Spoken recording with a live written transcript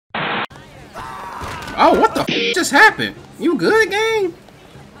Oh, what the f just happened? You good, gang?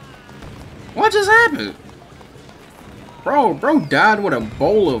 What just happened? Bro died with a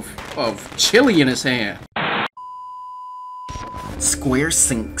bowl of chili in his hand. Square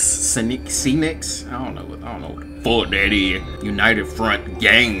Sinks, Scenics. I don't know what the fuck that is. United Front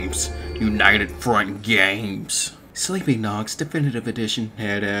Games. United Front Games. Sleeping Dogs Definitive Edition.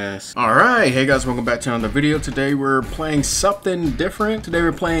 Head ass. Alright, hey guys, welcome back to another video. Today we're playing something different. Today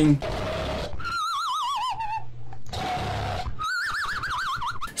we're playing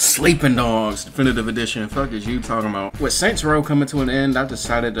Sleeping Dogs Definitive Edition. Fuck is you talking about? With Saints Row coming to an end, I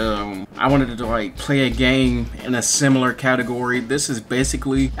decided I wanted to like play a game in a similar category. This is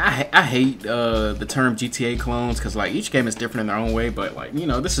basically, I hate the term GTA clones because like each game is different in their own way, but like, you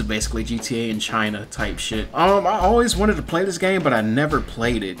know, this is basically GTA in China type shit. I always wanted to play this game, but I never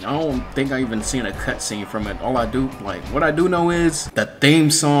played it. I don't think I even seen a cutscene from it. All I do, like, what I do know is the theme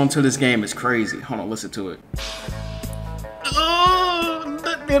song to this game is crazy. Hold on, listen to it.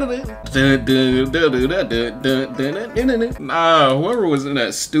 Nah, whoever was in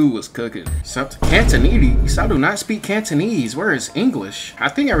that stew was cooking. Something Cantonese. I do not speak Cantonese. Where is English? I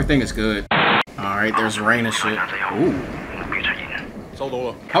think everything is good. Alright, there's rain and shit. Ooh.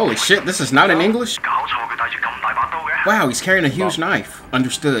 Holy shit, this is not in English? Wow, he's carrying a huge knife.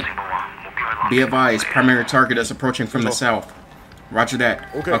 Understood. Be advised, primary target is approaching from the south. Roger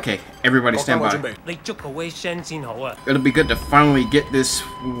that. Okay, everybody stand by. It'll be good to finally get this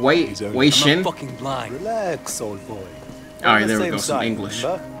Wei Shen. Relax, old boy. Alright, there we go, some English.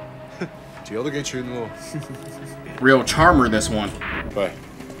 Real charmer, this one.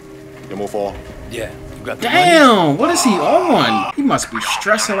 Yeah, you got the Damn, what is he on? He must be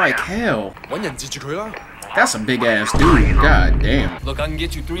stressing like hell. That's a big ass dude, god damn. Look, I can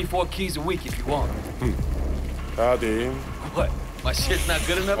get you 3-4 keys a week if you want. What? My shit's not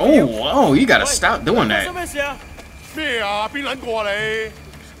good enough for you? Oh, you gotta stop doing that.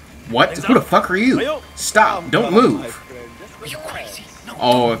 What? Who the fuck are you? Stop, don't move. Are you crazy? No.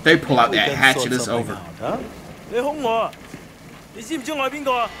 Oh, if they pull out that hatchet, it's over. Oh!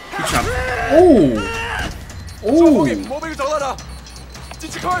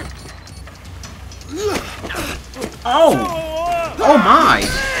 Oh! Oh my!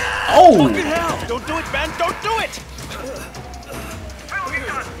 Oh! Don't do it, man! Don't do it!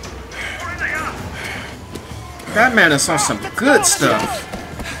 That man is on some good stuff.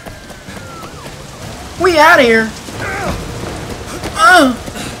 We out of here.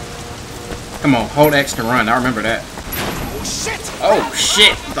 Come on, hold X to run. I remember that. Oh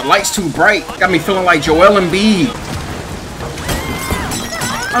shit! The light's too bright. Got me feeling like Joel Embiid.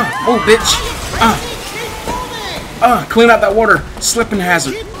 Oh bitch. Clean out that water. Slipping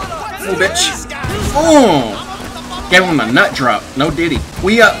hazard. Oh bitch. Get him a nut drop. No diddy.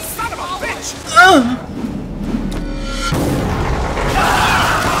 We up.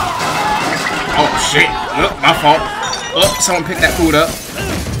 Oh shit. My fault. Someone picked that food up.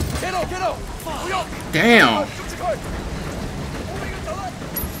 Damn.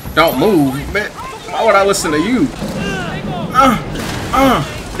 Don't move. Man, why would I listen to you?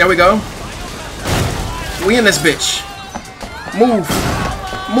 There we go. We in this bitch. Move.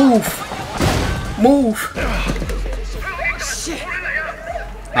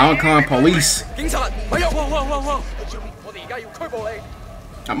 Hong Kong police.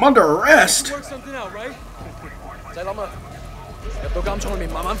 I'm under arrest.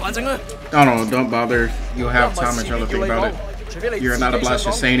 Don't bother. You'll have time and trouble to think about it. You're not obliged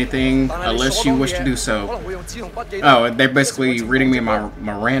to say anything unless you wish to do so. Oh, they're basically reading me my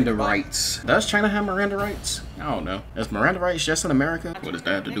Miranda rights. Does China have Miranda rights? I don't know. Is Miranda rights just in America? What does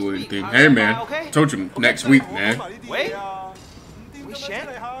that have to do with anything? Hey man, told you next week, man. Wei Shen?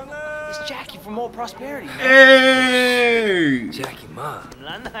 It's Jackie from Old Prosperity, man. Hey! Jackie, ma.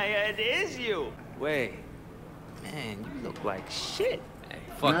 It is you. Wei, man, you look like shit. Hey,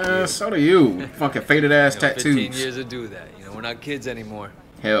 fuck you. So do you. Fucking faded ass 15 tattoos. years to do that. You know, we're not kids anymore.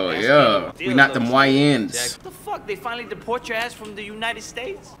 Hell yeah. We not them YNs. What the fuck? They finally deport your ass from the United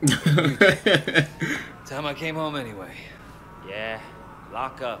States? Time I came home anyway. Yeah,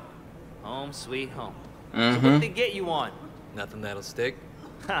 lock up. Home sweet home. So Mm-hmm. what did they get you on? Nothing that'll stick.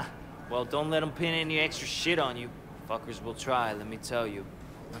 Ha! Well, don't let them pin any extra shit on you. Fuckers will try, let me tell you.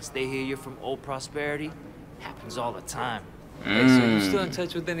 Once they hear you're from Old Prosperity, happens all the time. Hey, so you still in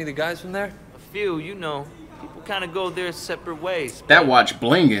touch with any of the guys from there? A few, you know. People kind of go their separate ways. That watch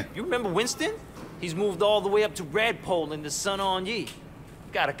blinging. You remember Winston? He's moved all the way up to Redpole in the Sun On Yee.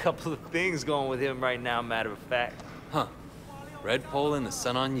 Got a couple of things going with him right now, matter of fact. Huh. Redpole and the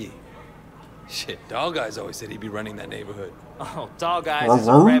Sun On Yee. Shit, Dog Eyes always said he'd be running that neighborhood. Oh, Dog Eyes is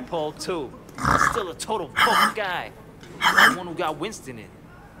a Redpole too. still a total fucking guy. The one who got Winston in.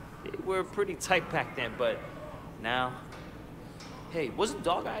 They were pretty tight back then, but now... Hey, wasn't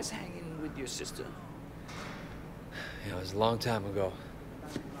Dog Eyes hanging with your sister? Yeah, it was a long time ago.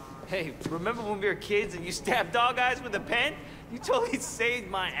 Hey, remember when we were kids and you stabbed Dog Eyes with a pen? You totally saved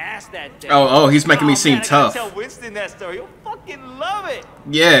my ass that day. Oh, he's making me seem man, tough. I gotta tell Winston that story. You'll fucking love it.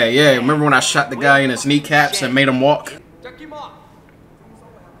 Yeah, yeah. Remember when I shot the guy in his kneecaps and made him walk?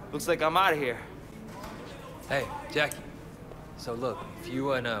 Looks like I'm out of here. Hey, Jackie. So look, if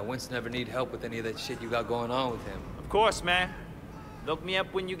you and Winston ever need help with any of that shit you got going on with him. Of course, man. Look me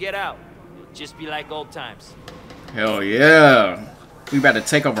up when you get out. It'll just be like old times. Hell yeah. We about to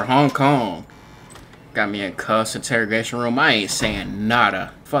take over Hong Kong. Got me in cuffs, interrogation room. I ain't saying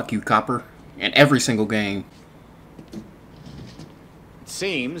nada. Fuck you, copper. In every single game. It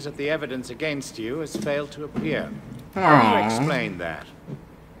seems that the evidence against you has failed to appear. How do you Aww. explain that?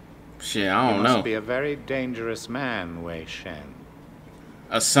 Shit, I You don't must know. be a very dangerous man, Wei Shen.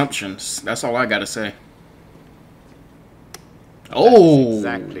 Assumptions. That's all I gotta say. Oh.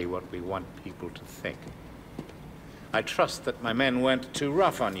 That's exactly what we want people to think. I trust that my men weren't too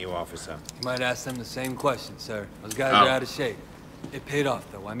rough on you, officer. You might ask them the same question, sir. Those guys Oh. are out of shape. It paid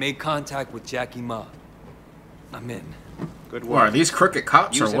off, though. I made contact with Jackie Ma. I'm in. Good What, are work. these crooked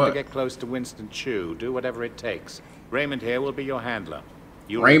cops Use or him what? to get close to Winston Chu. Do whatever it takes. Raymond here will be your handler.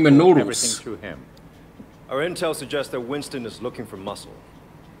 You'll Raymond report Noodles. everything through him. Our intel suggests that Winston is looking for muscle.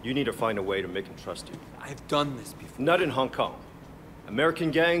 You need to find a way to make him trust you. I've done this before. Not in Hong Kong.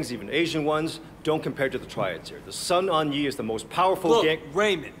 American gangs, even Asian ones, don't compare to the triads here. The Sun On Yee is the most powerful Look, gang.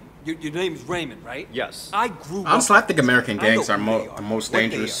 Raymond. Your name's Raymond, right? Yes. I grew up. Honestly, I think American I know gangs are who they the most what they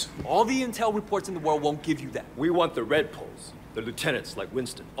dangerous. are. All the intel reports in the world won't give you that. We want the Red Poles, the lieutenants like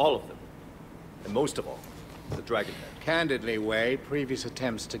Winston, all of them. And most of all, the Dragon Head. Candidly, Wei, previous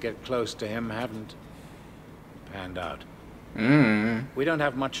attempts to get close to him haven't panned out. We don't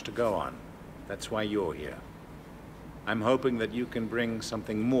have much to go on. That's why you're here. I'm hoping that you can bring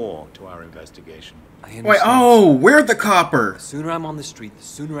something more to our investigation. I understand. Wait, oh, we're the copper. The sooner I'm on the street, the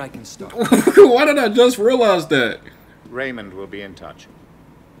sooner I can start. Why did I just realize that? Raymond will be in touch.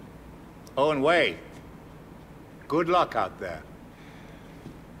 Oh, and Wei, good luck out there.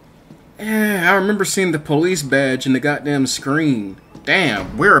 Yeah, I remember seeing the police badge in the goddamn screen.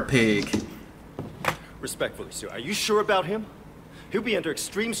 Damn, we're a pig. Respectfully, sir, are you sure about him? He'll be under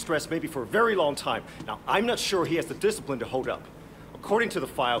extreme stress maybe for a very long time. Now, I'm not sure he has the discipline to hold up. According to the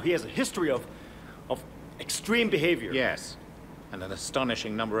file, he has a history of extreme behavior. Yes, and an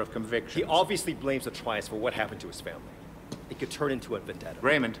astonishing number of convictions. He obviously blames the triads for what happened to his family. It could turn into a vendetta.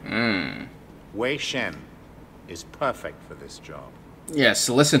 Raymond, Wei Shen is perfect for this job. Yes,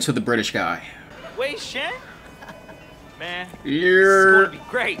 listen to the British guy. Wei Shen? Man, this is You're... gonna be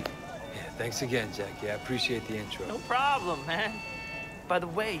great. Yeah, thanks again, Jackie. I appreciate the intro. No problem, man. By the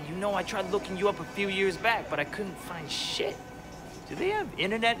way, you know I tried looking you up a few years back, but I couldn't find shit. Do they have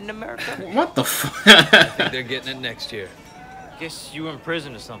internet in America? What the fuck? I think they're getting it next year. Guess you were in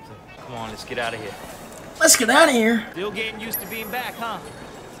prison or something. Come on, let's get out of here. Let's get out of here. Still getting used to being back, huh?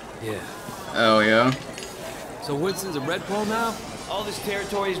 Yeah. Oh, yeah. So Winston's a Red Pole now? All this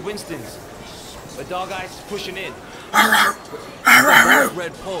territory is Winston's. But Dog Eyes is pushing in. Both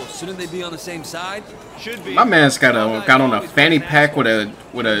Red Poles. Shouldn't they be on the same side? Should be. My man's got on a fanny pack with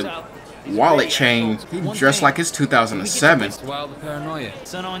a wallet chain. He dressed like it's 2007. It's wild paranoia.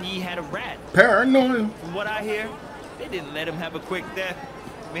 Sun On Yee had a rat. Paranoid. From what I hear, they didn't let him have a quick death.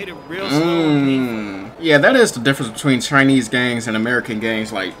 Made it real slow and painful. Yeah, that is the difference between Chinese gangs and American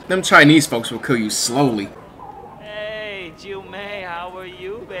gangs. Like, them Chinese folks will kill you slowly. Hey, Jiu Mei, how are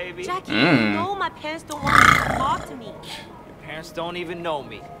you, baby? Jackie, you know my parents don't want you to talk to me. Your parents don't even know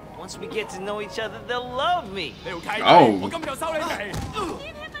me. Once we get to know each other, they'll love me. Oh.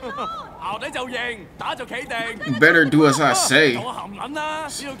 You better do as I say. Oh.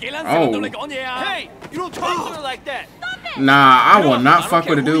 Hey, you don't talk to her like that. Nah, I will not fuck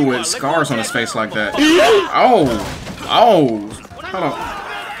with a dude with scars on his face like that. Oh. Oh. Hold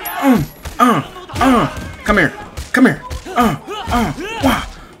on. Come here. Come here. Wow.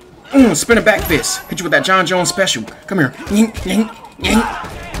 Spin a back fist. Hit you with that John Jones special. Come here. Yink, yink, yink.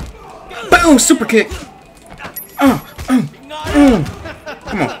 Boom. Super kick. Come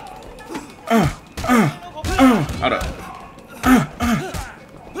on. Hold up.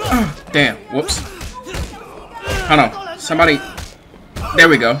 Damn. Whoops. Hold on. Somebody. There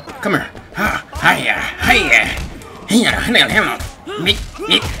we go. Come here. Hiya. Hiya. Hiya. Come here.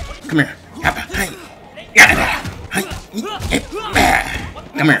 Come here.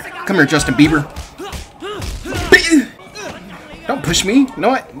 Come here, Justin Bieber. Don't push me. You know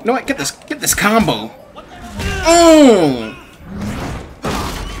what? You know what? Get this combo. Oh.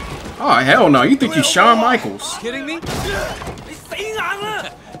 Oh hell no! You think you Shawn Michaels? Kidding me?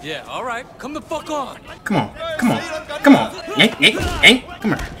 Yeah, all right. Come the fuck on. Come on, come on, come on. Yank, yank, yank.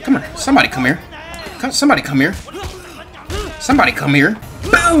 Come here, come here. Somebody come here. Somebody come here. Somebody come here.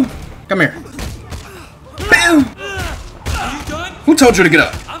 Boom. Come here. Boom. Who told you to get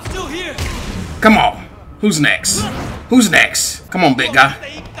up? I'm still here. Come on. Who's next? Who's next? Come on, big guy.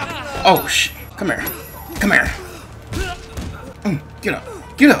 Oh shit. Come here. Come here. Get up.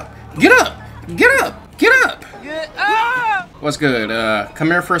 Get up. Get up. Get up. Get up. What's good?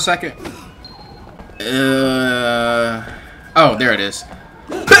 Come here for a second. Oh, there it is.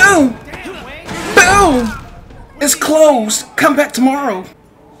 Boom! Boom! It's closed. Come back tomorrow.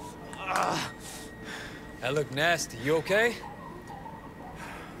 That looked nasty. You okay?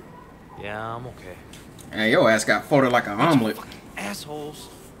 Yeah, I'm okay. Hey, your ass got folded like an omelet. Assholes.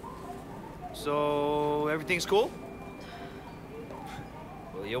 So, everything's cool?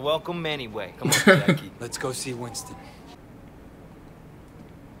 Well, you're welcome anyway. Come on, Jackie. Let's go see Winston.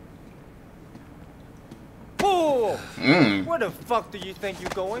 Oh! Where the fuck do you think you're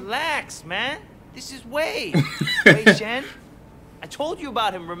going? Relax, man. This is Wei. Wei Shen. I told you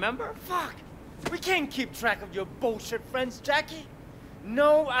about him, remember? Fuck! We can't keep track of your bullshit friends, Jackie.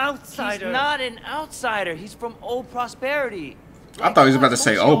 No outsider. He's not an outsider. He's from Old Prosperity. I thought he was about to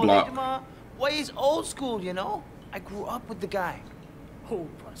say old block. Wei's old school, you know? I grew up with the guy.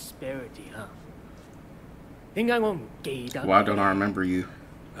 Old Prosperity, huh? 點解我唔記得? Why don't I remember you?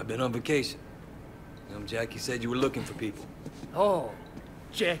 I've been on vacation. Jackie said you were looking for people. Oh,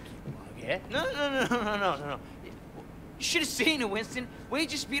 Jackie. Yeah? No. You should have seen it, Winston. Wei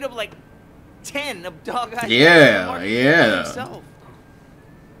just beat up like 10 of Dog Eyes. Yeah. Himself.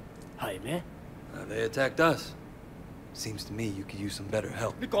 Hi, man. They attacked us. Seems to me you could use some better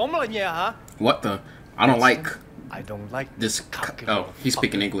help. 你講乜嘢啊? What the? I don't like I don't like this. Oh, he's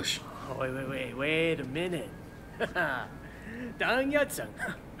speaking English. Wait a minute. 等一陣.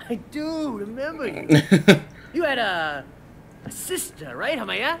 I do remember you. You had a sister, right? 係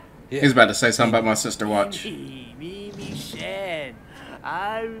咪啊? Yeah. He's about to say something about my sister. Watch. Mimi Shen.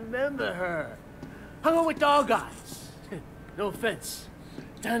 I remember her. Hung out with Dog Eyes. No offense.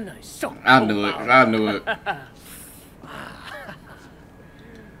 Done nice. So I knew it. I knew it.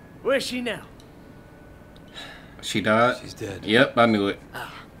 Where's she now? She died? She's dead. Yep, I knew it.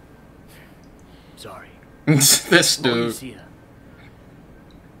 Sorry. This Oh, you dude. see her.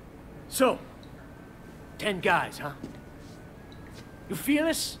 So, 10 guys, huh? You feel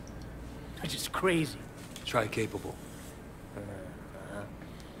this? They're just crazy. Try capable.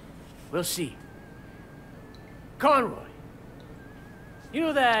 We'll see. Conroy, you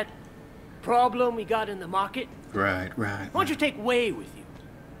know that problem we got in the market? Right. Why don't you take Wei with you?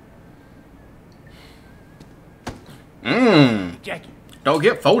 Jackie. Don't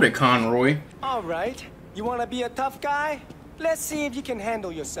get folded, Conroy. All right. You want to be a tough guy? Let's see if you can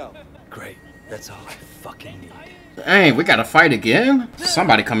handle yourself. Great. That's all I fucking need. Dang, we gotta fight again?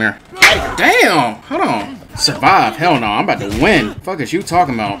 Somebody come here. Damn! Hold on. Survive? Hell no, I'm about to win. Fuck is you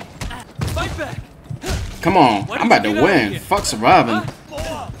talking about? Fight back! Come on, I'm about to win. Fuck surviving.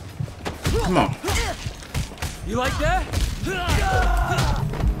 Come on. You like that?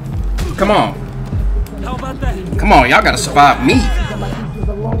 Come on. How about that? Come on, y'all gotta survive me.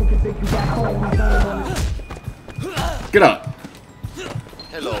 Get up.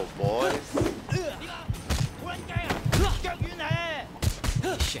 Hello, boys.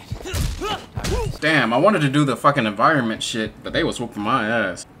 Damn, I wanted to do the fucking environment shit, but they was whooping my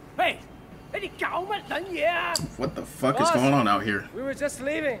ass. Hey! Hey, 你搞乜撚嘢啊? What the fuck is going on out here? We were just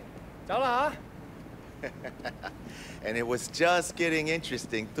leaving. 走啦, And it was just getting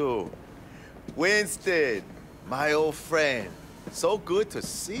interesting, too. Winston, my old friend. So good to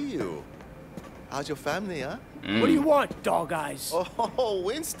see you. How's your family, huh? What do you want, Dog Eyes? Oh,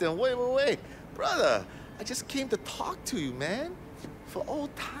 Winston, wait. Brother, I just came to talk to you, man. For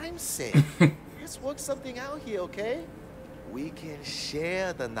old time's sake. Let's work something out here, okay? We can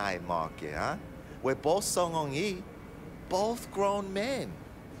share the night market, huh? We're both Sun On Yee, both grown men.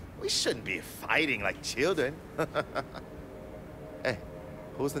 We shouldn't be fighting like children. Hey,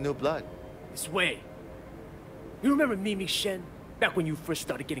 who's the new blood? This way. You remember Mimi Shen? Back when you first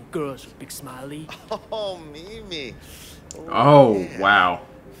started getting girls with Big Smiley? Oh, Mimi. Oh, yeah. wow.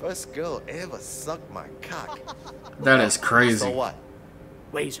 First girl ever sucked my cock. That is crazy. So what?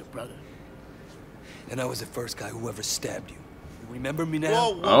 Wei's her brother. And I was the first guy who ever stabbed you. You remember me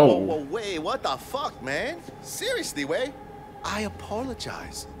now? Whoa, wait, what the fuck, man? Seriously, Wei? I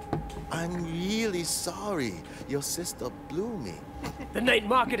apologize. I'm really sorry. Your sister blew me. The night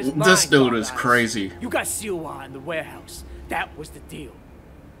market is mine. This dude Dog is Eyes. crazy. You got Siwa in the warehouse. That was the deal.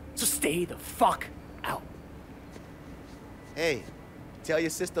 So stay the fuck out. Hey, tell your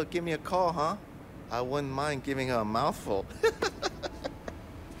sister give me a call, huh? I wouldn't mind giving her a mouthful.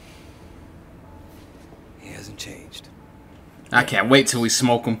 He hasn't changed. I can't wait till we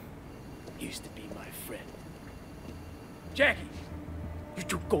smoke him. Used to be my friend. Jackie, you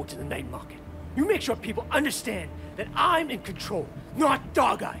two go to the night market. You make sure people understand that I'm in control, not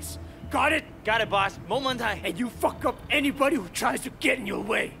Dog Eyes. Got it? Got it, boss. 冇問題. And you fuck up anybody who tries to get in your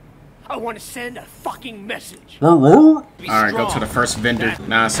way. I want to send a fucking message. Alright, go to the first vendor.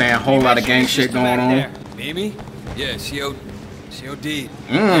 Nah, I'm saying a whole lot of gang shit going on. Mimi? Yeah, she OD'd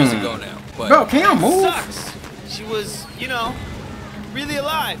years ago now. But Bro, can y'all move? Sucks. She was, you know, really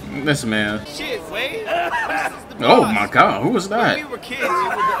alive. Listen, man. Shit, Wade. Oh my god, who was When that? we were kids, you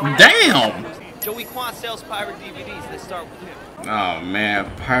were the... Damn! Joey Kwan sells pirate DVDs. Let's start with him. Oh man,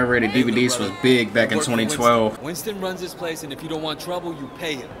 pirated DVDs was big back in Work for 2012. Winston runs this place, and if you don't want trouble, you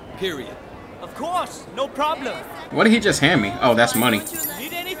pay him. Period. Of course, no problem. What did he just hand me? Oh, that's money.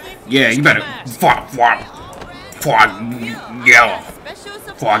 Need anything? Yeah, you better before I yell.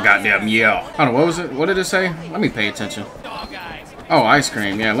 Before I goddamn yell. Hold on, what was it? What did it say? Let me pay attention. Oh, ice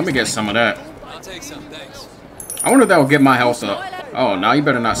cream. Yeah, let me get some of that. I'll take some, thanks. I wonder if that will get my health up. Oh, now you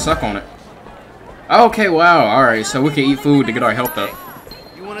better not suck on it. Okay, wow. Alright, so we can eat food to get our health up.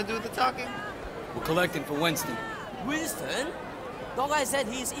 You want to do the talking? We're collecting for Winston. Winston? Dog Eye said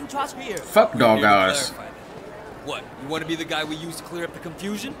he's in charge here. Fuck Dog Here to Eyes. clarify that. What? You want to be the guy we used to clear up the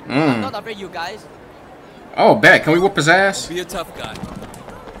confusion? I'm not afraid, you guys. Oh, bet. Can we whoop his ass? Be a tough guy.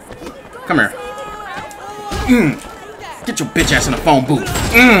 Come here. Get your bitch ass in the phone booth.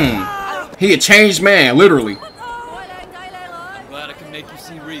 He a changed man, literally. I'm glad I can make you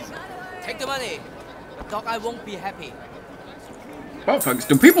see reason. Take the money. Dog Eye won't be happy. Motherfuckers,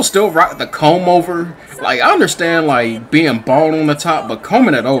 do people still rock the comb over? Like, I understand, like, being bald on the top, but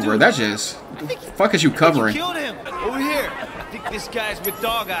combing it over, that's just... the fuck is you covering? Killed him. Over here. I think this guy's with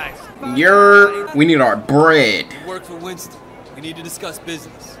Dog Eyes. We need our bread. You work for Winston. We need to discuss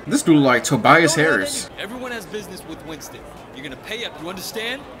business. This dude like Tobias Harris. Everyone has business with Winston. You're gonna pay up, you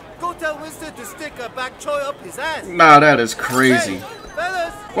understand? Go tell Winston to stick a back choy up his ass. Nah, that is crazy.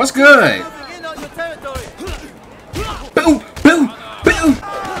 Fellas, What's good? moving in on your territory. Boom, boom, boom.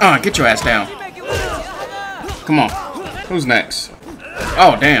 Get your ass down. Come on. Who's next?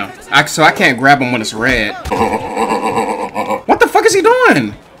 Oh, damn. So I can't grab him when it's red. What the fuck is he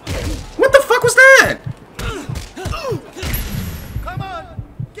doing? What the fuck was that? Come on,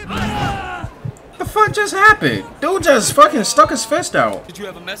 get back. The fuck just happened? Dude just fucking stuck his fist out. Did you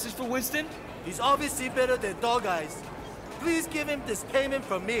have a message for Winston? He's obviously better than Dog Eyes. Please give him this payment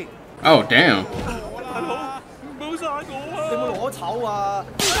from me. Oh, damn. Oh.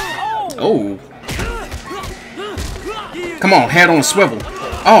 Come on, head on swivel.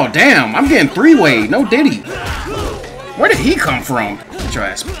 Oh, damn. I'm getting three-way. No Diddy. Where did he come from? Get your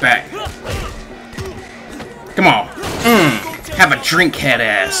ass back. Come on. Have a drink, head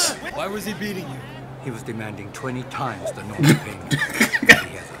ass. Why was he beating you? He was demanding 20 times the normal payment.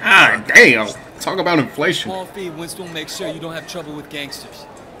 Ah, damn. Talk about inflation. Small fee, Winston will make sure you don't have trouble with gangsters.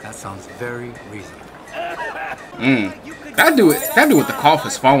 That sounds very reasonable. That do with the cough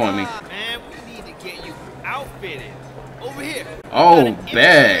is following me. Man, we need to get you outfitted. Over here. Oh,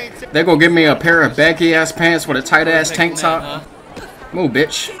 bad. They gonna give me a pair of baggy ass pants with a tight ass tank top. Move,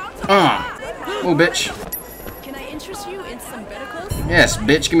 bitch. Move, bitch. Can I interest you in some better clothes? Yes,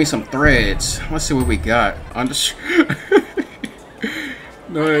 bitch. Give me some threads. Let's see what we got.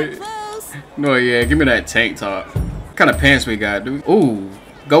 No, yeah. Give me that tank top. What kind of pants we got, dude? Ooh,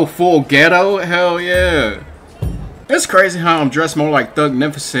 go full ghetto? Hell yeah. It's crazy how I'm dressed more like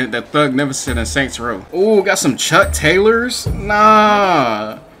Thugnificent than Thugnificent and Saints Row. Ooh, got some Chuck Taylors?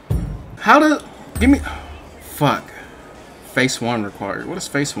 Nah. Give me... Fuck. Phase 1 required. What is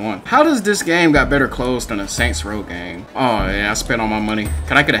Phase 1? How does this game got better clothes than a Saints Row game? Oh, yeah, I spent all my money.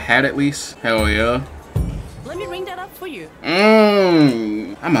 Can I get a hat at least? Hell yeah. Let me ring that up for you.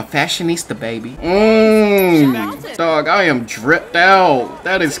 I'm a fashionista, baby. Dog, I am dripped out.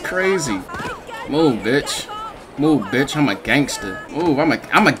 That is crazy. Move, bitch. Move, bitch. I'm a gangster. Move. I'm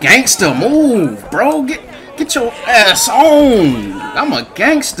a gangster. Move, bro. Get your ass on. I'm a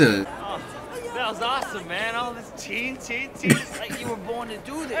gangster. Oh, that was awesome, man. All this teen. Like you were born to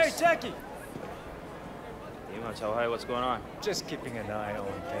do this. Hey, Jackie. You want to tell Hai what's going on? Just keeping an eye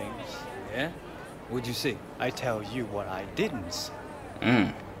on things. Yeah? What'd you see? I tell you what I didn't see.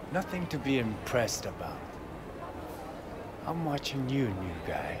 Nothing to be impressed about. I'm watching you, new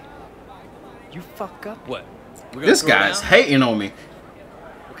guy. You fuck up. What? This guy's hating on me.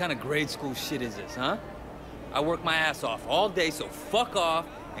 What kind of grade school shit is this, huh? I work my ass off all day, so fuck off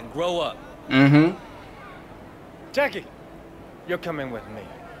and grow up. Mm-hmm. Jackie, you're coming with me.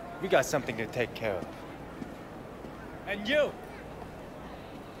 We got something to take care of. And you,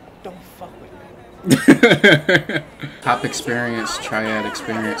 don't fuck with me. Cop experience, triad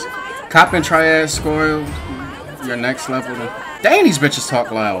experience. Cop and triad score your next level. Dang, these bitches talk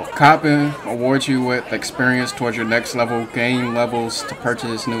loud. Copping awards you with experience towards your next level. Gain levels to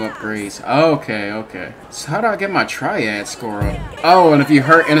purchase new upgrades. Okay, okay. So how do I get my triad score up? Oh, and if you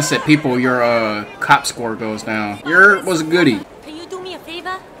hurt innocent people, your cop score goes down. Was a goodie. Can you do me a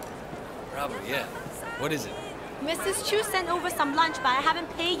favor? Probably, yeah. What is it? Mrs. Chu sent over some lunch, but I haven't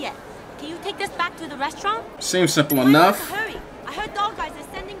paid yet. Can you take this back to the restaurant? Seems simple enough. Hurry! I heard dog guys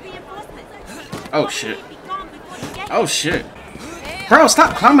are sending reinforcements. Oh shit. Oh shit. Bro,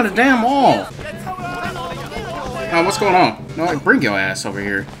 stop climbing the damn wall. Oh, what's going on? No, bring your ass over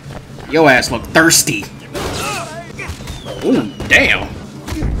here. Your ass look thirsty. Ooh, damn.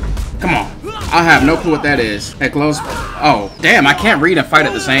 Come on. I have no clue what that is. Hey, close. Oh, damn, I can't read and fight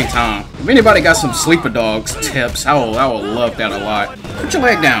at the same time. If anybody got some sleeper dogs tips, I will love that a lot. Put your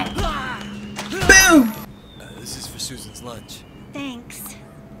leg down. Boom! This is for Susan's lunch. Thanks.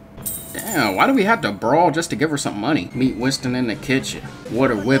 Damn, why do we have to brawl just to give her some money? Meet Winston in the kitchen.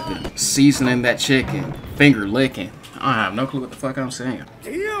 Water whipping. Seasoning that chicken. Finger licking. I have no clue what the fuck I'm saying.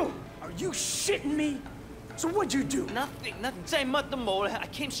 You! Are you shitting me? So what'd you do? Nothing. Say I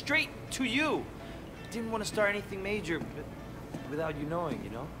came straight to you. Didn't want to start anything major, but without you knowing, you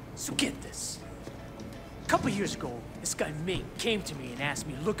know? So get this. A couple years ago, this guy Ming came to me and asked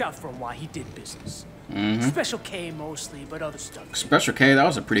me to look out for him while he did business. Special K mostly, but other stuff. Special K, that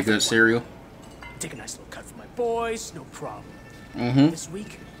was a pretty good cereal. Take a nice little cut for my boys, no problem. This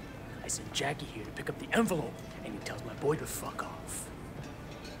week, I sent Jackie here to pick up the envelope, and he tells my boy to fuck off.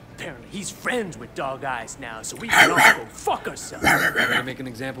 Apparently, he's friends with Dog Eyes now, so we can all go fuck ourselves. You're gonna make an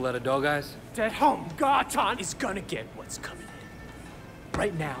example out of Dog Eyes? That Garton is gonna get what's coming in.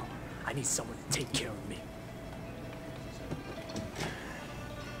 Right now, I need someone to take care of me.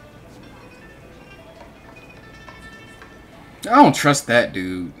 I don't trust that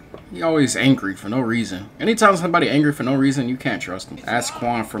dude. He always angry for no reason. Anytime somebody angry for no reason, you can't trust him. Ask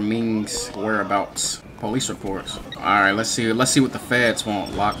Quan for Ming's whereabouts. Police reports. Alright, let's see what the feds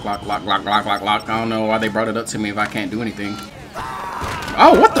want. Lock. I don't know why they brought it up to me if I can't do anything.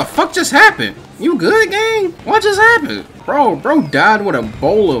 Oh, what the fuck just happened? You good, gang? What just happened? Bro died with a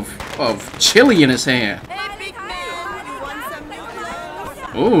bowl of chili in his hand.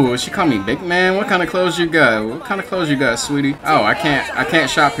 Ooh, she called me big man. What kind of clothes you got? What kind of clothes you got, sweetie? Oh, I can't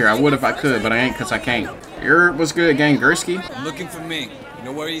shop here. I would if I could, but I ain't cause I can't. What's good, gang? Gursky? I'm looking for Ming. You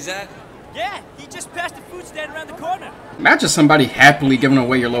know where he's at? Yeah, he just passed the food stand around the corner. Imagine somebody happily giving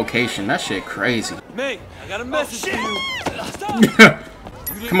away your location. That shit crazy. Ming, I got a message for you.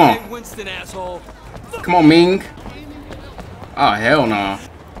 Come on. Winston, asshole. Come on, Ming. Oh, hell no.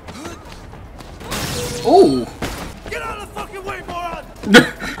 Ooh. Get out of the fucking way, moron!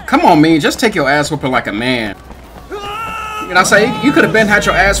 Come on, Ming. Just take your ass whooping like a man. You know what I'm saying? You could have been had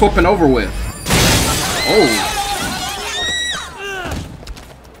your ass whooping over with. Oh.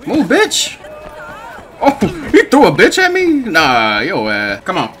 Move, bitch. Oh, you threw a bitch at me? Nah, yo ass.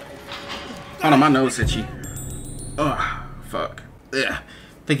 Come on. Hold on, my nose itchy. Ugh, fuck. Yeah.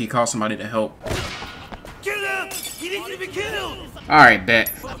 Think he called somebody to help. Kill him! He needs to be killed! Alright, bet.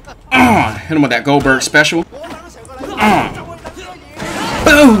 Hit him with that Goldberg special.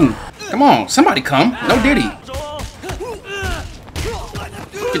 Boom! Come on, somebody come. No diddy.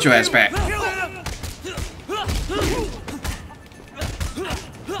 Get your ass back.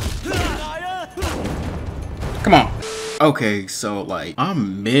 Come on. Okay, so like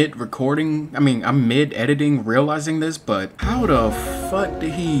I'm mid-recording, I'm mid-editing realizing this, but how the fuck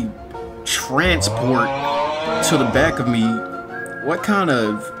did he transport to the back of me? What kind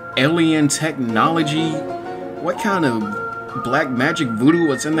of alien technology? What kind of black magic voodoo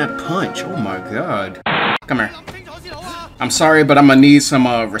was in that punch? Oh my god. Come here. I'm sorry, but I'm gonna need some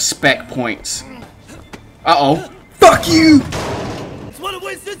respect points. Uh-oh. Fuck you! It's one of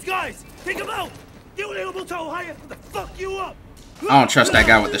Winston's guys! Take him out! You little toe higher to fuck you up! I don't trust that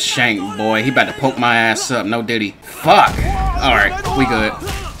guy with the shank, boy. He about to poke my ass up. No diddy. Fuck! Alright, we good.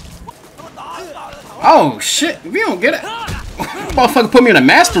 Oh, shit. If you don't get it. Motherfucker put me in a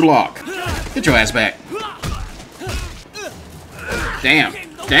master lock. Get your ass back. Damn.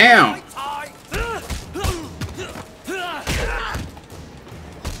 Damn.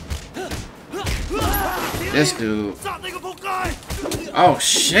 This dude. Oh,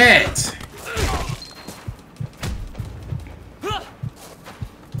 shit.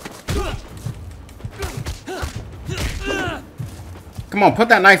 Come on, put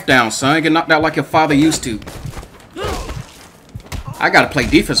that knife down, son. Get knocked out like your father used to. I gotta play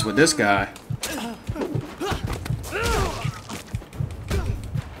defense with this guy.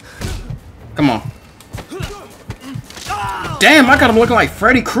 Come on. Damn, I got him looking like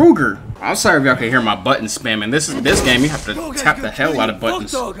Freddy Krueger. I'm sorry if y'all can hear my button spamming. This game, you have to tap the hell out of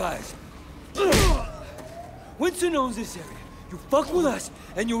buttons. Fuck guys. Winston owns this area. You fuck with us,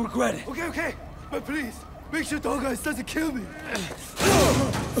 and you'll regret it. Okay. But please, make sure Dog Eyes doesn't kill me.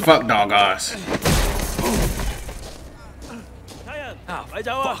 Fuck Dog Eyes.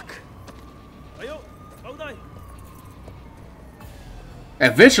 Fuck.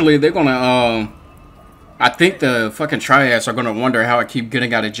 Eventually, they're gonna, I think the fucking triads are gonna wonder how I keep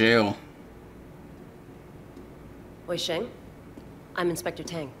getting out of jail. Wei Shen, I'm Inspector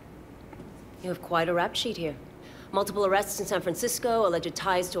Tang. You have quite a rap sheet here. Multiple arrests in San Francisco, alleged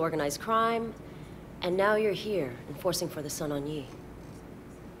ties to organized crime, and now you're here, enforcing for the Sun On Yee.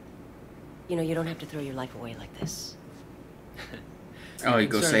 You know, you don't have to throw your life away like this. Oh, you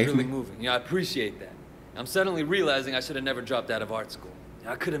go safely? Really moving. Yeah, I appreciate that. I'm suddenly realizing I should have never dropped out of art school.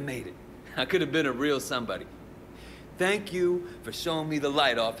 I could have made it. I could have been a real somebody. Thank you for showing me the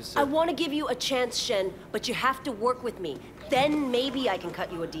light, officer. I want to give you a chance, Shen, but you have to work with me. Then maybe I can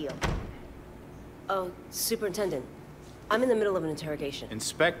cut you a deal. Oh, Superintendent, I'm in the middle of an interrogation.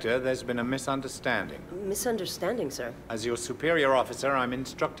 Inspector, there's been a misunderstanding. Misunderstanding, sir? As your superior officer, I'm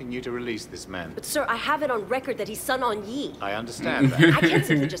instructing you to release this man. But sir, I have it on record that he's Sun On Yee. I understand that. I can't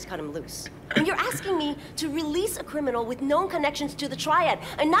simply just cut him loose. And you're asking me to release a criminal with known connections to the Triad.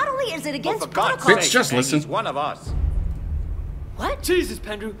 And not only is it against protocol... Bitch, just listen. He's one of us. What? Jesus,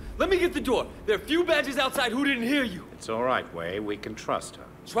 Pendrew, let me get the door. There are a few badges outside who didn't hear you. It's all right, Wei. We can trust her.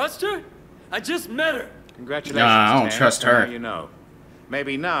 Trust her? I just met her. Congratulations, Nah, I don't Ken. trust So her. now you know.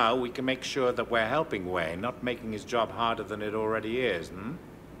 Maybe now we can make sure that we're helping Wei, not making his job harder than it already is, hmm?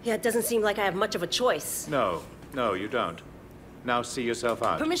 Yeah, it doesn't seem like I have much of a choice. No, you don't. Now see yourself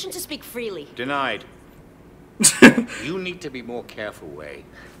out. Permission to speak freely. Denied. You need to be more careful, Wei.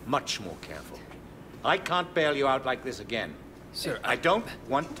 Much more careful. I can't bail you out like this again. Sir, I don't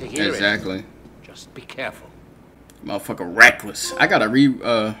want to hear it. Exactly. Just be careful. Motherfucker reckless. I gotta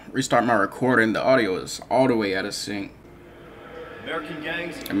restart my recording. The audio is all the way out of sync. American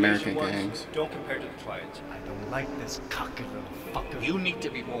gangs, American gangs. Don't compare to the Triads. I don't like this cocky little fucker. You need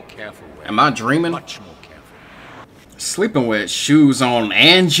to be more careful, Wei. Am I dreaming? Much more careful. Sleeping with shoes on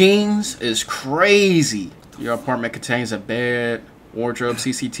and jeans is crazy. Your apartment contains a bed, wardrobe,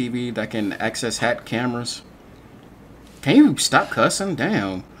 CCTV that can access hacked cameras. Can you stop cussing?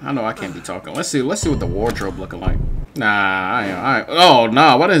 Damn. I know I can't be talking. Let's see what the wardrobe looking like. Nah, oh,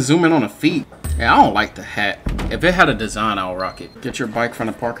 nah. Why did it zoom in on the feet? Yeah, I don't like the hat. If it had a design, I'll rock it. Get your bike from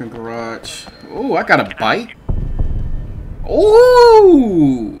the parking garage. Ooh, I got a bike.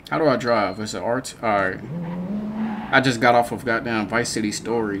 Ooh. How do I drive? Is it art? All right. I just got off of goddamn Vice City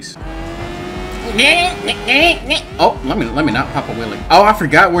Stories. Oh, let me not pop a wheelie. Oh, I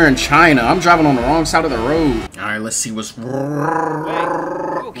forgot we're in China. I'm driving on the wrong side of the road. All right, let's see what's. Hey,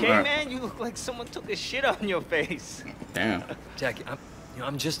 you okay, man? You look like someone took a shit on your face. Damn. Jackie,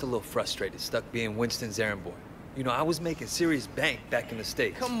 I'm just a little frustrated, stuck being Winston's errand boy. You know, I was making serious bank back in the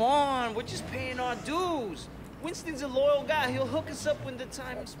States. Come on, we're just paying our dues. Winston's a loyal guy. He'll hook us up when the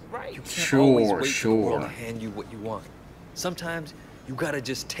time's right. You can't always wait for the world to hand you what you want. Sometimes you gotta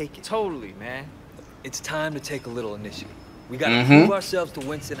just take it. Totally, man. It's time to take a little initiative. We gotta prove ourselves to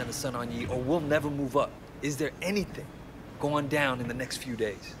Winston and the Sun On Yee, or we'll never move up. Is there anything going down in the next few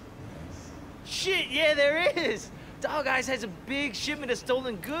days? Shit, yeah, there is. Dog Eyes has a big shipment of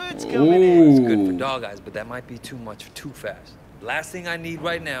stolen goods coming in. It's good for Dog Eyes, but that might be too much too fast. Last thing I need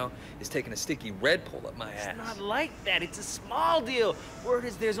right now is taking a sticky red pole up my ass. It's not like that. It's a small deal. Word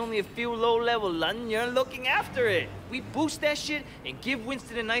is there's only a few low-level Londoners looking after it. We boost that shit and give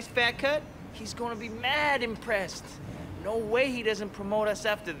Winston a nice fat cut, he's gonna be mad impressed. No way he doesn't promote us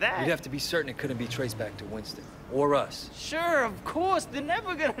after that. We'd have to be certain it couldn't be traced back to Winston. Or us. Sure, of course. They're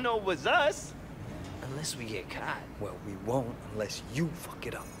never gonna know it was us. Unless we get caught. Well, we won't unless you fuck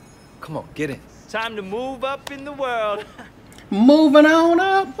it up. Come on, get in. Time to move up in the world. Moving on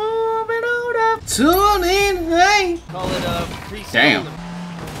up, tune in, hey. Call it a pre-sale.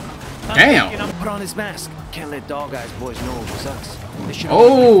 Damn. Damn. Put on his mask. Can't let Dog Eyes boys know it was us.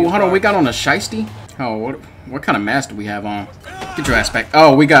 Oh, hold on. We got on a shiesty. Oh, what kind of mask do we have on? Get your ass back.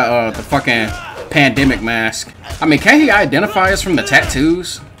 Oh, we got the fucking pandemic mask. I mean, can't he identify us from the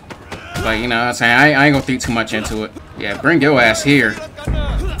tattoos? But you know what I'm saying, I ain't gonna think too much into it. Yeah, bring your ass here.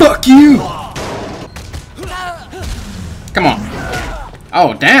 Fuck you! Come on.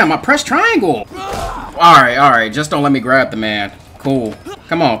 Oh, damn, I pressed triangle. Alright, just don't let me grab the man. Cool.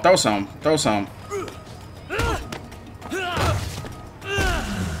 Come on, throw some. Throw some.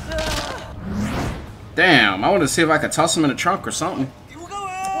 Damn, I wanted to see if I could toss him in the trunk or something.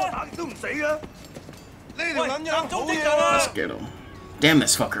 Let's get him. Damn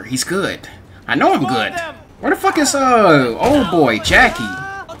this fucker, he's good. I know I'm good. Where the fuck is old boy Jackie?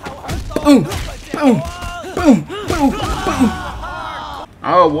 Boom, boom, boom, boom, boom.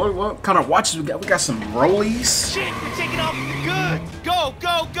 Oh, what kind of watches we got? We got some rollies. Shit, we're taking off for the good. Go,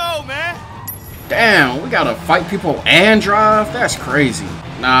 go, go, man. Damn, we gotta fight people and drive? That's crazy.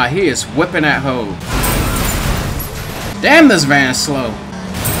 Nah, he is whipping that hoe. Damn, this van's slow.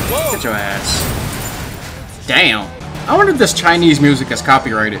 Whoa. Get your ass. Damn. I wonder if this Chinese music is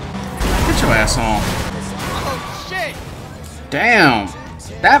copyrighted. Get your ass on. Oh, shit. Damn.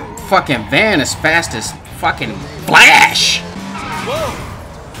 That fucking van is fast as fucking Flash. Whoa.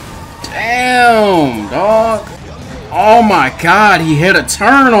 Damn, dog. Oh my god, he hit a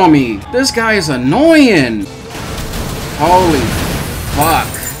turn on me. This guy is annoying. Holy fuck.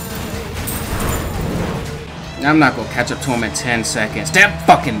 I'm not gonna catch up to him in 10 seconds. That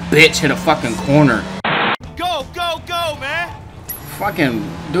fucking bitch hit a fucking corner. Go, go, go, man. Fucking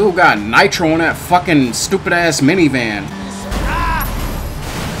dude got nitro on that fucking stupid ass minivan. Ah.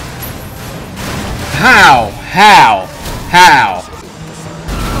 How? Oh,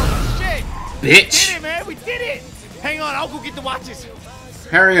 shit. Bitch. We did it, man. We did it. Hang on, I'll go get the watches.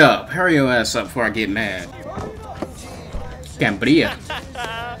 Hurry up. Hurry your ass up before I get mad. Cambria.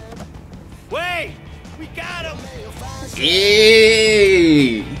 Wait. We got him.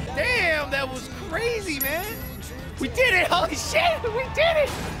 Hey. Damn, that was crazy, man. We did it. Holy shit. We did it.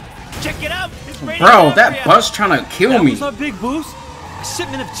 Check it out. It's raining bro, that bus trying to kill me. That was our big boost? A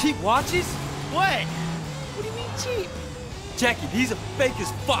shipment of cheap watches? What? What do you mean cheap? Jackie, he's a fake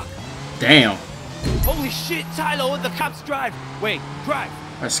as fuck. Damn. Holy shit, Tylo, the cops drive. Wait, drive.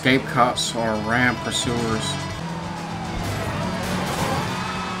 Escape cops or ram pursuers.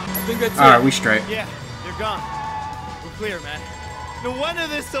 I think that's Alright, we straight. Yeah, they're gone. We're clear, man. No wonder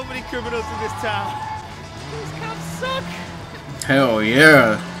there's so many criminals in this town. These cops suck. Hell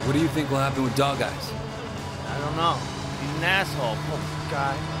yeah. What do you think will happen with Dog Eyes? I don't know. He's an asshole, poor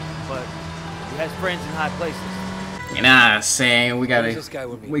guy. But he has friends in high places. You know what I'm saying? We got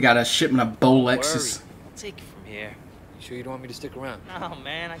a shipment of Bolexes. I'll take it from here. You sure you don't want me to stick around? Oh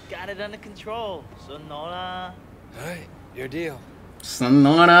man, I got it under control. Sonora. Alright, your deal.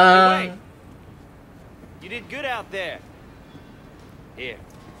 Sonora. Hey, wait. You did good out there. Here.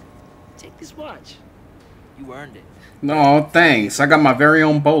 Take this watch. You earned it. No, thanks. I got my very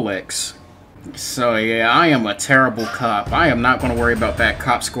own Bolex. So yeah, I am a terrible cop. I am not going to worry about that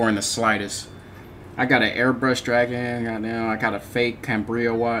cop score in the slightest. I got an airbrush dragon. Goddamn, I got a fake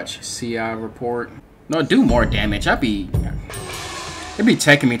Cambria watch. CI report. No, do more damage. It'd be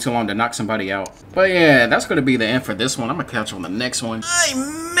taking me too long to knock somebody out. But yeah, that's going to be the end for this one. I'm going to catch you on the next one.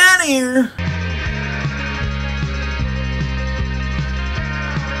 I'm out of here.